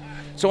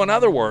 So in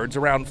other words,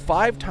 around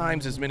 5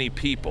 times as many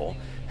people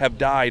have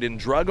died in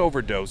drug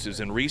overdoses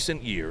in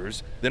recent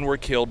years than were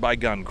killed by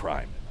gun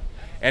crime.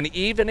 And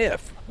even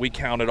if we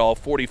counted all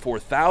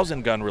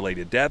 44,000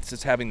 gun-related deaths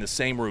as having the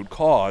same root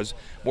cause,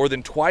 more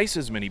than twice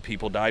as many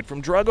people died from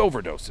drug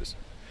overdoses.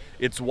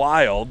 It's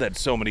wild that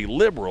so many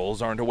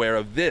liberals aren't aware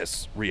of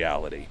this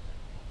reality.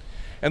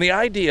 And the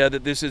idea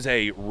that this is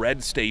a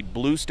red state,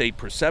 blue state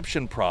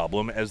perception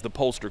problem, as the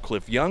pollster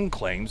Cliff Young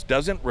claims,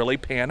 doesn't really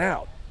pan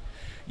out.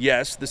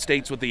 Yes, the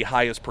states with the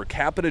highest per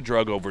capita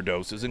drug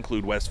overdoses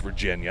include West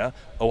Virginia,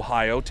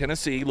 Ohio,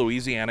 Tennessee,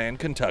 Louisiana, and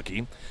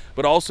Kentucky,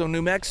 but also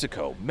New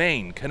Mexico,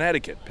 Maine,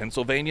 Connecticut,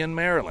 Pennsylvania, and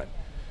Maryland.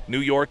 New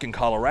York and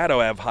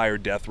Colorado have higher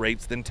death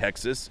rates than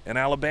Texas and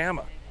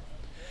Alabama.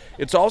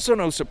 It's also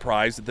no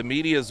surprise that the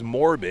media's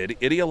morbid,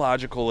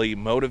 ideologically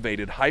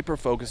motivated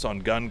hyper-focus on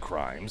gun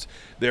crimes,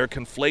 their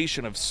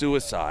conflation of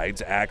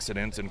suicides,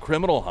 accidents, and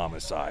criminal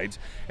homicides,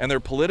 and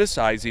their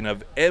politicizing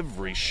of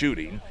every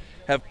shooting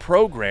have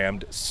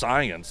programmed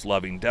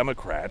science-loving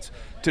Democrats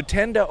to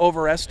tend to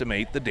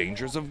overestimate the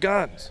dangers of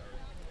guns.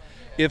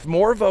 If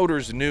more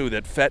voters knew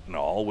that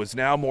fentanyl was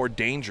now more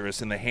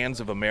dangerous in the hands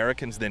of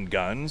Americans than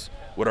guns,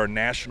 would our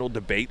national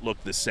debate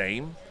look the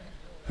same?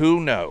 Who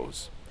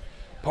knows?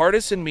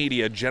 Partisan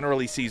media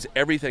generally sees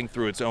everything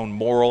through its own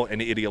moral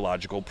and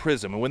ideological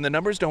prism, and when the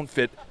numbers don't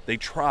fit, they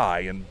try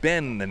and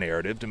bend the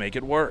narrative to make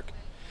it work.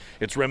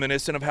 It's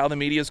reminiscent of how the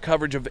media's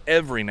coverage of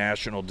every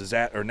natural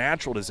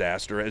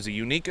disaster as a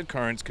unique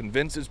occurrence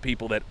convinces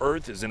people that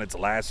Earth is in its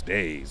last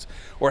days,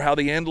 or how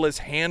the endless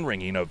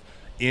hand-wringing of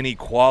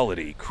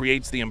inequality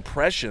creates the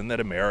impression that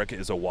America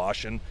is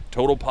awash in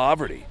total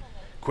poverty.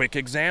 Quick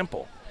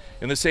example.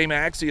 In the same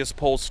Axios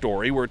poll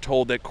story, we're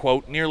told that,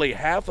 quote, nearly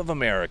half of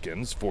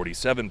Americans,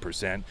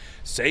 47%,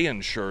 say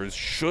insurers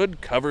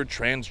should cover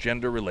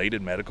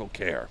transgender-related medical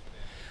care.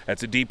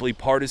 That's a deeply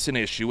partisan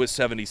issue, with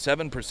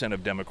 77%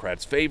 of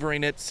Democrats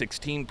favoring it,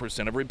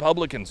 16% of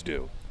Republicans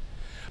do.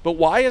 But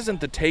why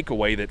isn't the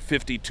takeaway that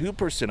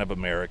 52% of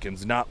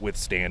Americans,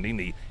 notwithstanding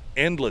the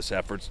endless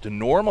efforts to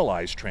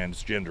normalize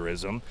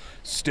transgenderism,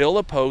 still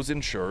oppose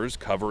insurers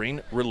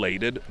covering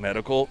related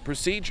medical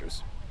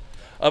procedures?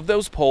 Of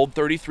those polled,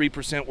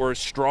 33% were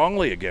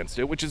strongly against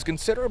it, which is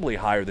considerably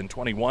higher than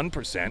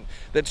 21%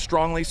 that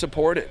strongly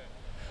support it.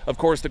 Of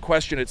course, the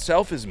question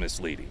itself is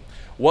misleading.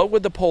 What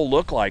would the poll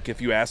look like if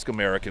you ask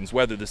Americans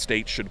whether the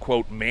state should,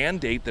 quote,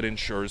 mandate that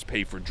insurers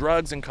pay for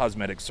drugs and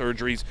cosmetic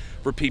surgeries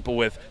for people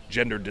with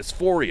gender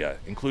dysphoria,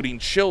 including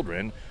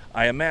children?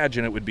 I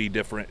imagine it would be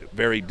different,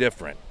 very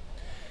different.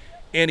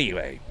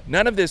 Anyway,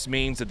 none of this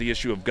means that the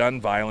issue of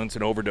gun violence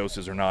and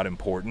overdoses are not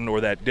important,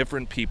 or that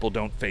different people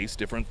don't face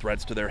different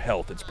threats to their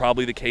health. It's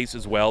probably the case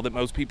as well that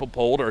most people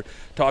polled are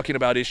talking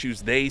about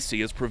issues they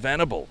see as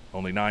preventable.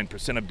 Only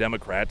 9% of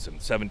Democrats and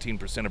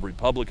 17% of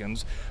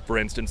Republicans, for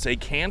instance, say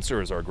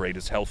cancer is our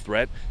greatest health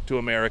threat to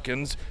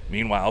Americans.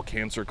 Meanwhile,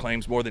 cancer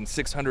claims more than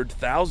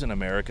 600,000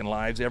 American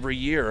lives every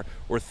year,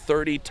 or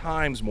 30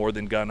 times more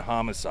than gun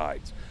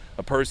homicides.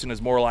 A person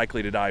is more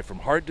likely to die from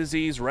heart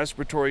disease,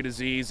 respiratory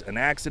disease, an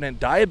accident,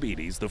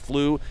 diabetes, the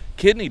flu,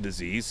 kidney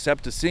disease,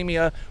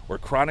 septicemia, or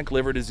chronic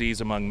liver disease,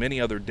 among many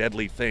other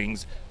deadly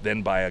things,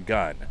 than by a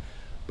gun.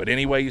 But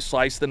any way you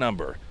slice the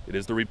number, it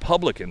is the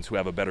Republicans who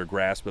have a better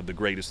grasp of the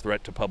greatest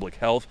threat to public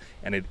health,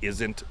 and it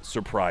isn't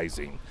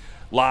surprising.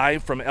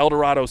 Live from El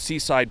Dorado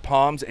Seaside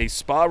Palms, a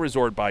spa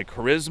resort by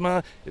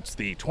Charisma, it's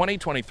the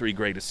 2023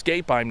 Great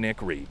Escape. I'm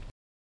Nick Reed.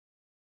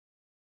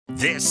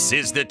 This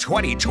is the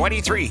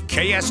 2023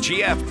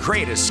 KSGF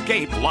Great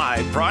Escape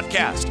live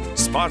broadcast,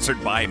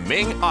 sponsored by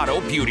Ming Auto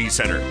Beauty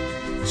Center.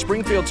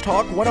 Springfield's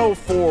Talk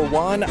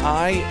 1041.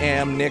 I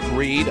am Nick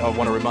Reed. I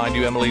want to remind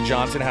you, Emily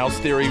Johnson, House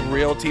Theory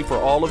Realty, for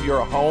all of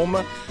your home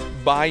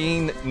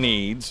buying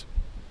needs.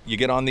 You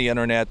get on the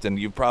internet, and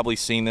you've probably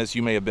seen this.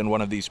 You may have been one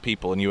of these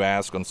people, and you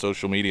ask on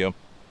social media,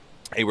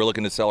 hey, we're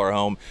looking to sell our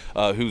home,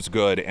 who's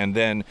good? And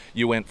then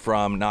you went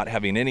from not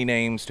having any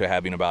names to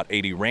having about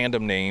 80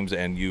 random names,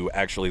 and you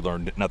actually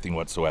learned nothing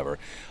whatsoever.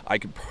 I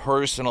can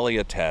personally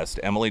attest,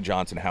 Emily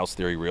Johnson, House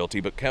Theory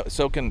Realty, but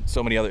so can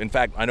so many other. In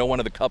fact, I know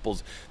one of the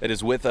couples that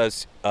is with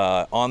us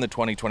on the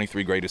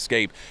 2023 Great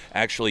Escape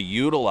actually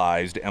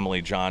utilized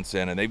Emily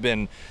Johnson, and they've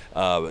been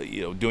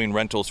doing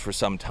rentals for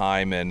some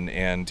time,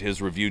 and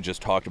his review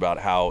just talked about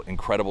how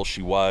incredible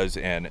she was,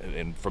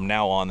 and from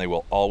now on they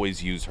will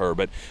always use her.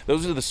 But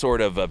those are the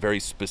sort of very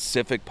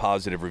specific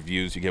positive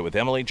reviews you get with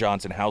Emily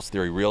Johnson, House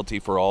Theory Realty,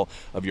 for all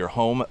of your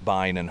home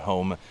buying and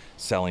home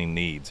selling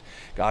needs.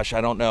 Gosh,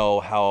 I don't know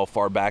how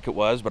far back it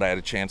was, but I had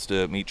a chance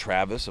to meet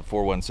Travis of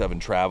 417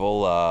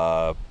 Travel,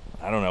 I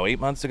don't know, 8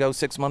 months ago,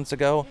 6 months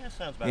ago? Yeah,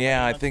 sounds about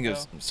yeah, right. I think it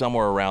was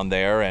somewhere around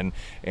there, and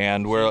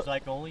we're. Seems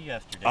like only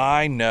yesterday.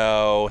 I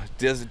know,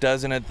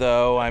 doesn't it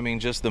though? I mean,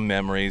 just the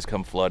memories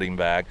come flooding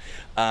back.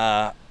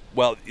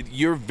 Well,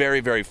 you're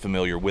very, very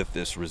familiar with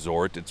this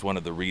resort. It's one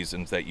of the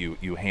reasons that you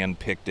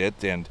handpicked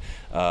it, and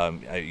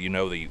you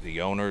know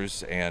the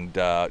owners. And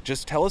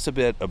just tell us a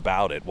bit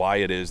about it, why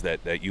it is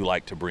that you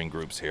like to bring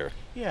groups here.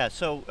 Yeah,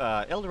 so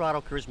El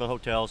Dorado Charisma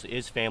Hotels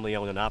is family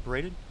owned and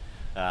operated.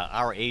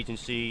 Our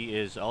agency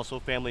is also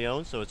family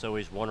owned, so it's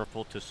always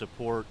wonderful to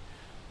support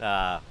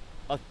a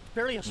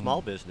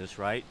small business,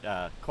 right?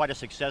 Quite a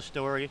success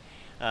story.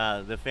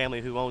 The family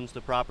who owns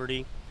the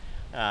property.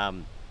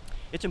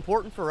 It's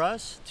important for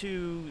us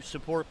to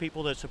support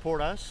people that support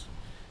us.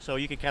 So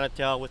you can kind of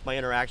tell with my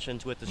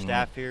interactions with the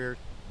staff here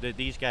that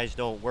these guys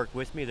don't work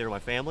with me, they're my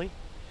family.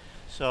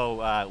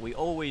 So we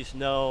always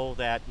know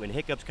that when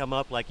hiccups come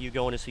up, like you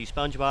going to see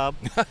SpongeBob,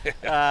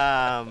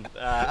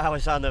 I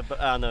was on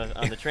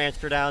the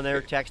transfer down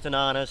there texting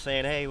on us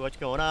saying, hey, what's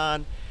going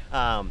on?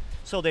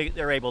 So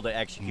they're able to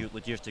execute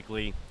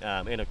logistically,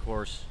 and of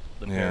course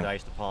the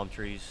paradise, the palm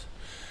trees.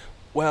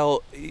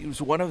 Well, it was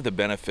one of the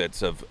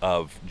benefits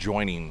of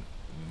joining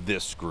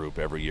this group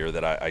every year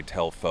that I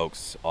tell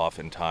folks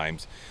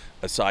oftentimes,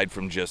 aside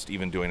from just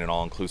even doing an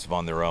all-inclusive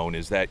on their own,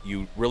 is that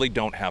you really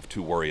don't have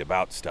to worry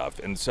about stuff.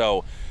 And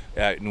so,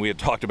 and we had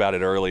talked about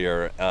it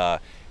earlier,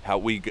 how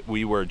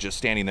we were just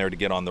standing there to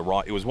get on the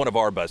wrong. It was one of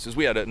our buses.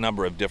 We had a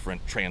number of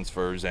different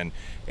transfers,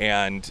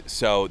 and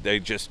so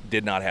they just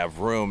did not have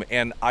room.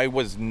 And I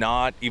was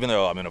not, even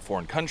though I'm in a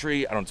foreign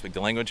country, I don't speak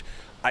the language,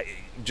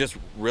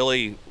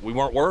 we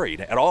weren't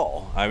worried at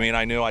all. I mean,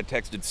 I knew. I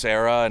texted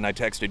Sarah and I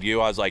texted you.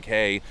 I was like,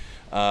 hey,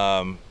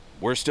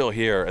 we're still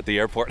here at the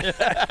airport.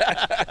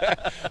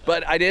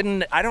 But I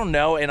don't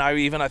know. And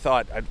I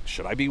thought,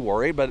 should I be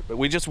worried? But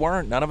we just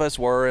weren't. None of us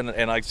were. And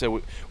like I said,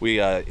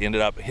 we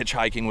ended up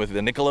hitchhiking with the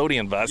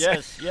Nickelodeon bus.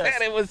 Yes.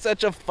 And it was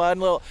such a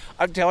fun little,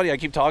 I'm telling you, I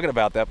keep talking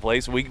about that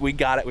place. We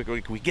got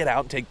it. We get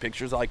out and take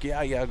pictures. Like,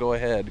 yeah, go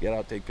ahead. Get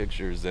out, take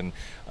pictures. And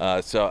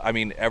so, I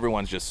mean,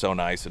 everyone's just so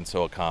nice and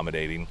so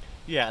accommodating.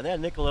 Yeah, that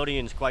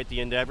Nickelodeon's quite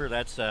the endeavor.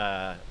 That's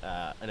an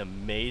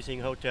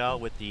amazing hotel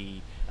with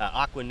the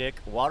Aquanic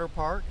Water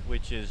Park,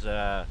 which is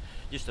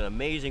just an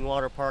amazing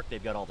water park.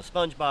 They've got all the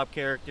SpongeBob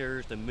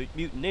characters, the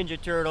Mutant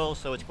Ninja Turtles,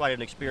 so it's quite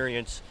an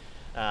experience.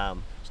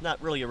 It's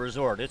not really a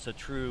resort. It's a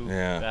true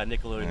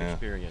Nickelodeon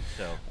experience.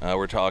 So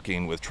we're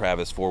talking with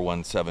Travis,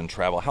 417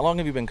 Travel. How long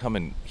have you been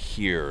coming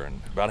here,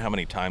 and about how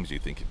many times do you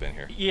think you've been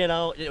here? You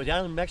know,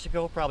 down in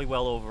Mexico, probably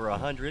well over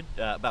 100.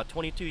 About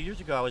 22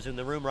 years ago, I was in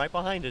the room right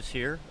behind us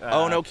here.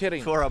 Oh, no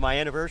kidding. For my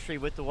anniversary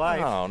with the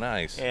wife. Oh,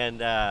 nice. And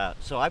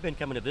so I've been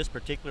coming to this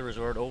particular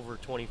resort over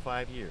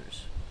 25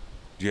 years.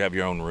 Do you have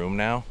your own room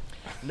now?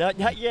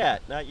 Not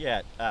yet, not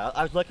yet.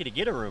 I was lucky to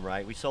get a room,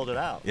 right? We sold it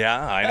out. Yeah,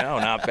 I know,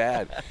 not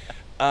bad.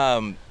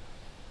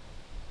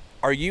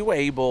 Are you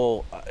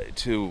able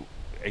to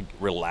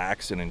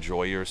relax and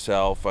enjoy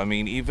yourself? I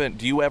mean, even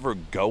do you ever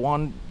go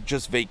on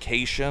just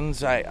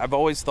vacations? I've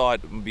always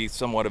thought it would be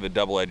somewhat of a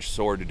double-edged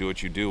sword to do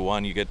what you do.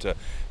 One, you get to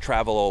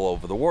travel all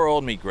over the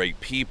world, meet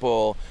great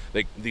people.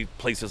 The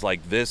places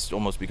like this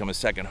almost become a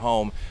second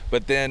home,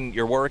 but then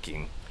you're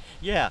working.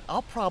 Yeah,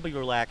 I'll probably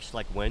relax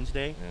like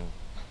Wednesday. Yeah.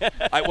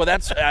 Well,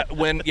 that's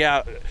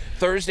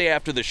Thursday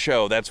after the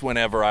show, that's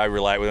whenever I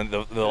relax.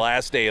 The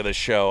last day of the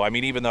show, I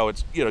mean, even though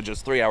it's,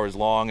 just 3 hours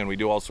long and we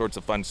do all sorts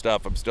of fun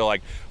stuff, I'm still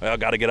like, well, I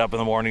got to get up in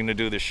the morning to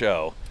do the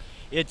show.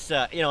 It's,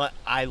 I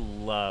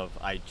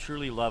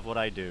truly love what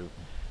I do.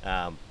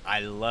 I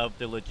love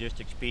the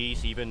logistics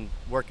piece, even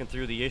working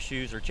through the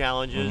issues or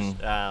challenges.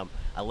 Mm-hmm.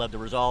 I love to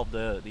resolve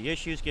the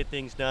issues, get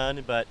things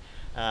done, but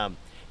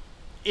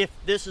if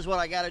this is what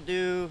I got to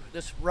do,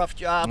 this rough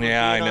job of being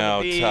on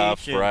the beach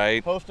tough, and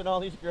right? hosting all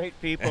these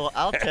great people,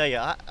 I'll tell you,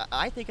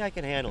 I think I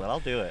can handle it.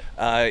 I'll do it.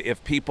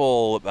 If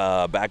people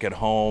back at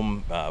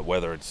home,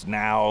 whether it's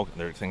now,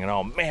 they're thinking,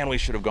 oh man, we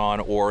should have gone,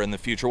 or in the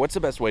future, what's the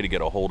best way to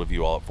get a hold of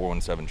you all at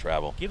 417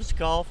 Travel? Give us a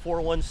call,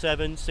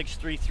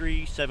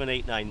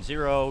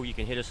 417-633-7890. You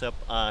can hit us up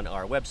on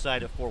our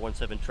website at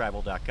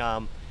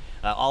 417travel.com.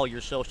 All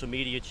your social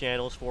media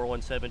channels,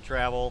 417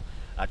 Travel.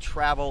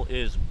 Travel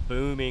is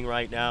booming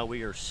right now.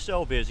 We are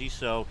so busy,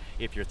 so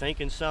if you're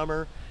thinking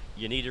summer,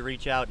 you need to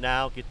reach out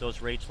now, get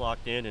those rates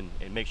locked in, and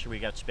make sure we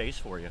got space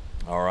for you.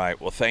 All right.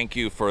 Well, thank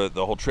you for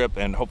the whole trip,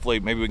 and hopefully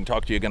maybe we can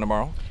talk to you again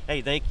tomorrow. Hey,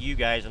 thank you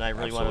guys, and I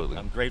really Absolutely.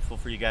 I'm grateful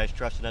for you guys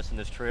trusting us in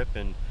this trip,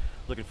 and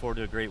looking forward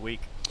to a great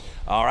week.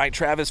 All right,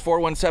 Travis,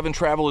 417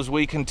 Travel as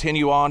we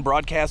continue on,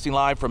 broadcasting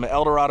live from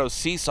El Dorado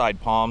Seaside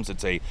Palms.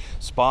 It's a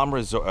spa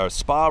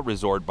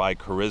resort by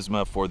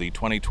Charisma for the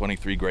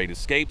 2023 Great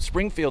Escape.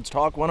 Springfield's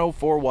Talk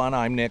 104.1.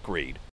 I'm Nick Reed.